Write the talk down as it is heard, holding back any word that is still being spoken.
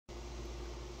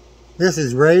This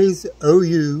is Ray's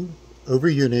OU over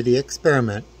Unity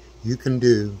experiment you can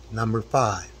do number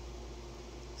 5.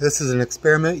 This is an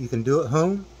experiment you can do at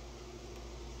home.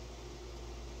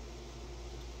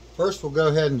 First we'll go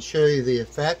ahead and show you the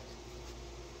effect.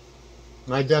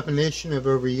 My definition of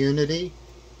over Unity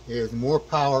is more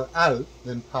power out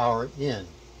than power in.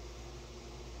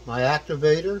 My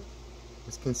activator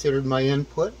is considered my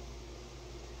input.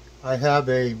 I have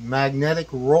a magnetic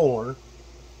roller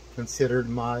considered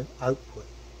my output.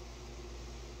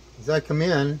 As I come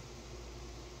in,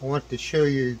 I want to show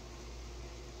you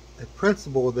a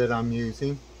principle that I'm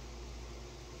using.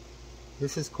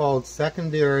 This is called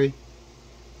second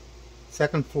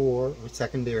floor or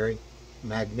secondary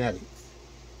magnetics,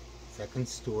 second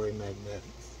story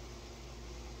magnetics.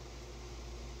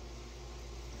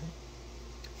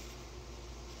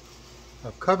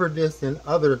 I've covered this in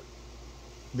other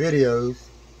videos.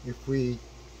 If we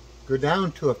go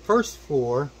down to a first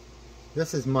floor,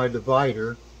 this is my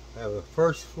divider. I have a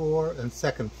first floor and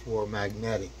second floor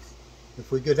magnetics.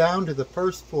 If we go down to the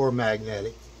first floor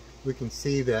magnetics, we can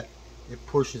see that it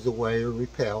pushes away or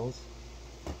repels.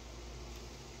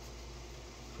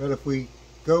 But if we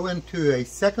go into a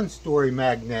second story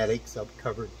magnetics, I've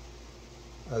covered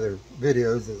other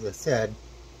videos as I said,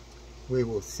 we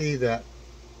will see that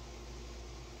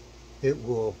it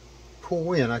will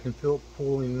pull in. I can feel it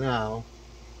pulling now,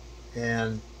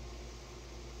 and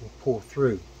will pull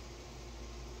through.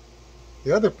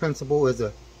 The other principle is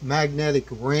a magnetic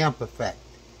ramp effect.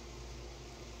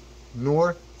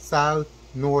 North, south,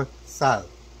 north, south.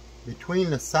 Between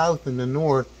the south and the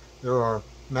north there are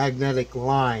magnetic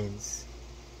lines.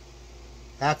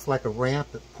 Acts like a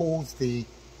ramp that pulls the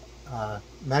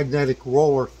magnetic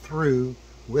roller through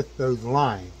with those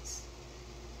lines.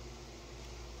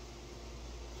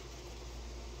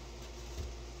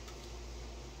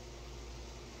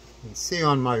 You can see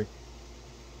on my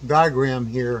diagram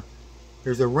here,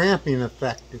 there's a ramping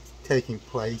effect that's taking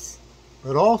place,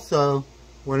 but also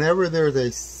whenever there's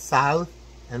a south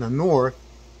and a north,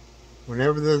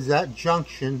 whenever there's that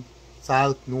junction,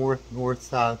 south, north, north,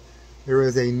 south, there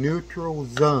is a neutral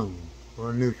zone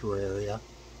or a neutral area.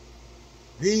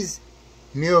 These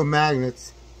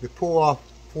neomagnets, the pull-off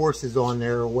forces on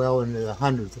there are well into the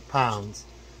hundreds of pounds.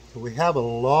 So we have a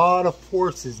lot of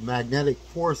forces, magnetic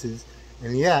forces,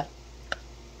 and yet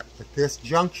at this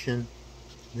junction,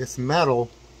 this metal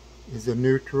is a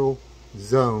neutral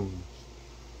zone.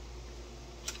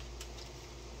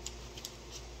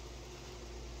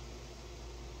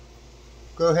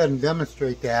 Go ahead and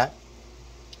demonstrate that.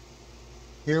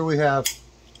 Here we have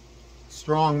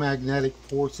strong magnetic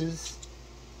forces,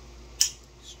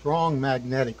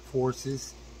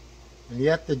 and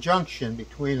yet the junction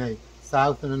between a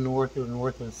south and a north or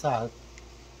north and a south,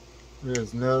 there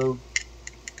is no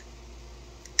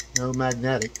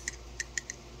magnetics.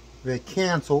 They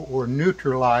cancel or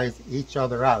neutralize each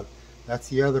other out. That's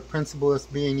the other principle that's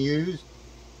being used,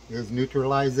 is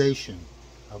neutralization.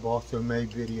 I've also made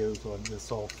videos on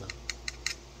this also.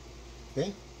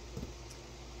 Okay,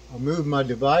 I'll move my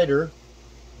divider,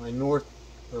 my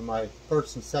my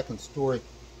first and second story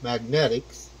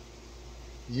magnetics.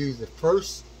 Use the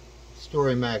first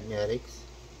story magnetics.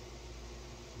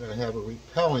 I'm going to have a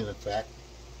repelling effect.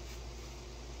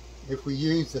 If we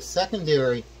use the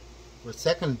secondary or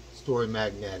second story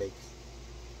magnetics,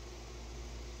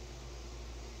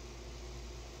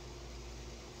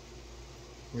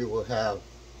 we will have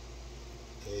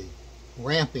a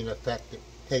ramping effect that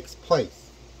takes place.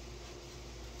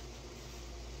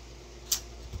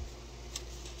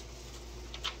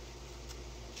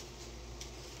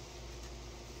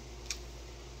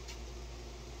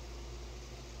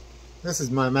 This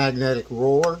is my magnetic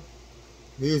roller.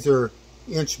 These are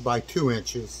inch by 2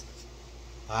 inches.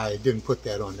 I didn't put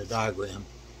that on the diagram.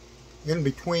 In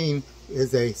between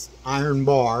is a iron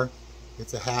bar.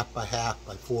 It's a 1/2 by 1/2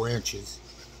 by 4 inches.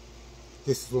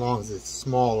 Just as long as it's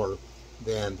smaller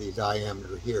than the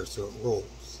diameter here, so it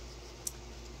rolls.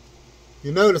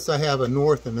 You notice I have a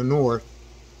north and a north,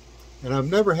 and I've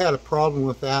never had a problem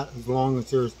with that as long as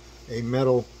there's a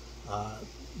metal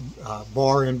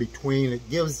bar in between. It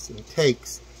gives and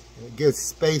takes, and it gives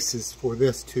spaces for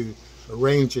this to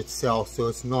arrange itself so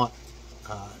it's not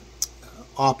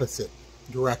opposite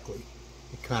directly.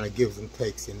 It kind of gives and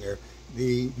takes in there.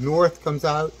 The north comes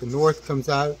out, the north comes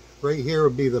out. Right here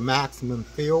would be the maximum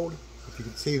field. If you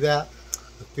can see that,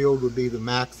 the field would be the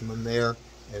maximum there,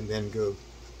 and then go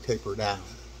taper down.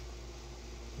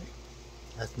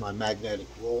 That's my magnetic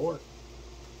roller.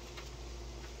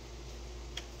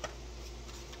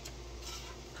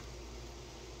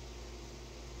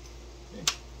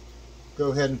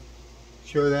 Go ahead and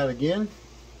show that again.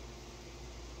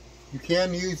 You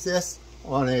can use this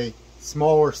on a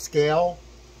smaller scale.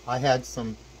 I had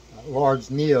some large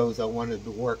Neos I wanted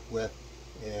to work with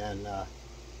and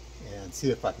see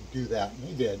if I could do that, and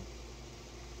I did.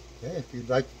 Okay, if you'd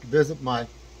like to visit my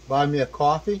Buy Me a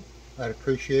Coffee, I'd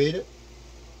appreciate it.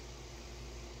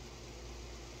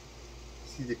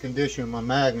 See the condition of my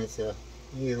magnets,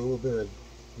 need a little bit of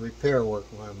repair work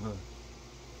on them,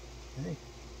 Okay.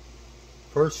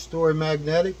 First story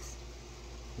magnetics,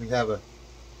 we have a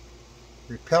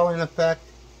repelling effect,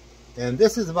 and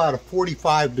this is about a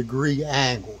 45-degree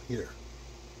angle here.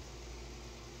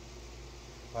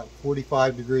 About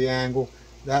 45-degree angle.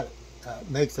 That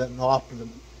makes it an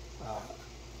optimum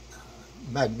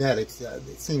magnetics.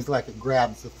 It seems like it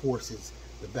grabs the forces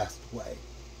the best way.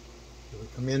 So we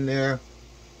come in there,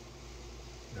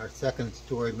 in our second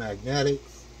story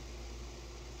magnetics.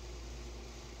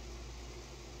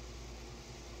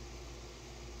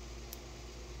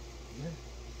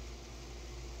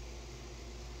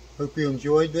 Hope you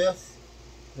enjoyed this.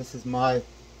 This is my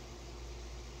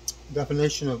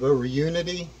definition of over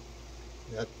unity.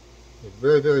 That is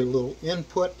very, very little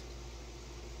input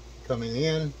coming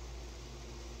in,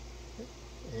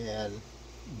 and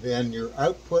then your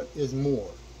output is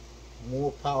more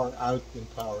power out than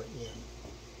power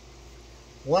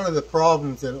in. One of the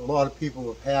problems that a lot of people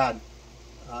have had,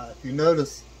 if you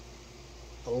notice,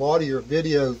 a lot of your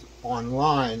videos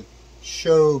online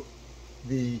show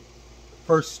the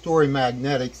first story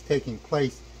magnetics taking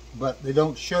place, but they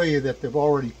don't show you that they've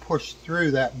already pushed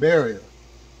through that barrier.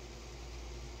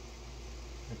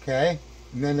 Okay?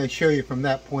 And then they show you from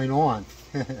that point on.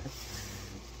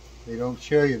 They don't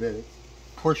show you that it's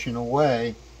pushing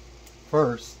away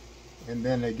first, and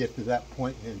then they get to that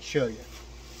point and show you.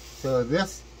 So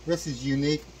this is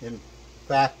unique in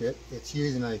fact that it's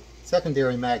using a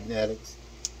secondary magnetics,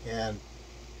 and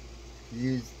if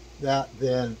you use that,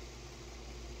 then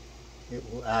it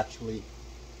will actually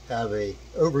have a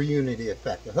over unity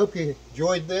effect. I hope you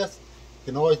enjoyed this.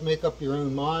 You can always make up your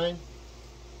own mind.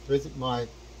 Visit my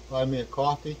Buy Me a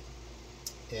Coffee,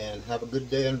 and have a good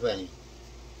day inventing.